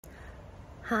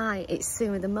Hi, it's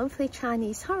Sue with the monthly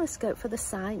Chinese horoscope for the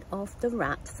sign of the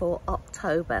Rat for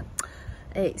October.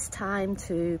 It's time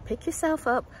to pick yourself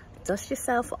up, dust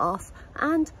yourself off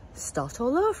and start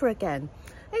all over again.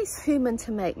 It's human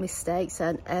to make mistakes,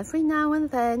 and every now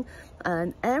and then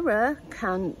an error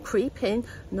can creep in,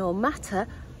 no matter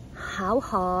how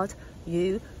hard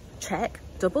you check,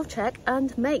 double check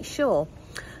and make sure.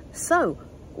 So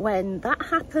when that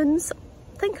happens,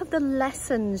 think of the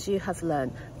lessons you have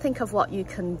learned, think of what you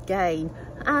can gain,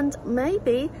 and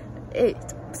maybe it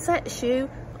sets you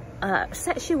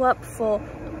up for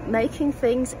making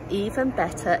things even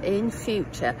better in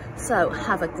future. So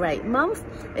have a great month.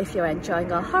 If you're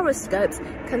enjoying our horoscopes,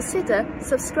 consider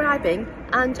subscribing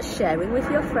and sharing with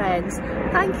your friends.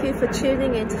 Thank you for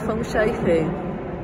tuning in to Feng Shui Fu.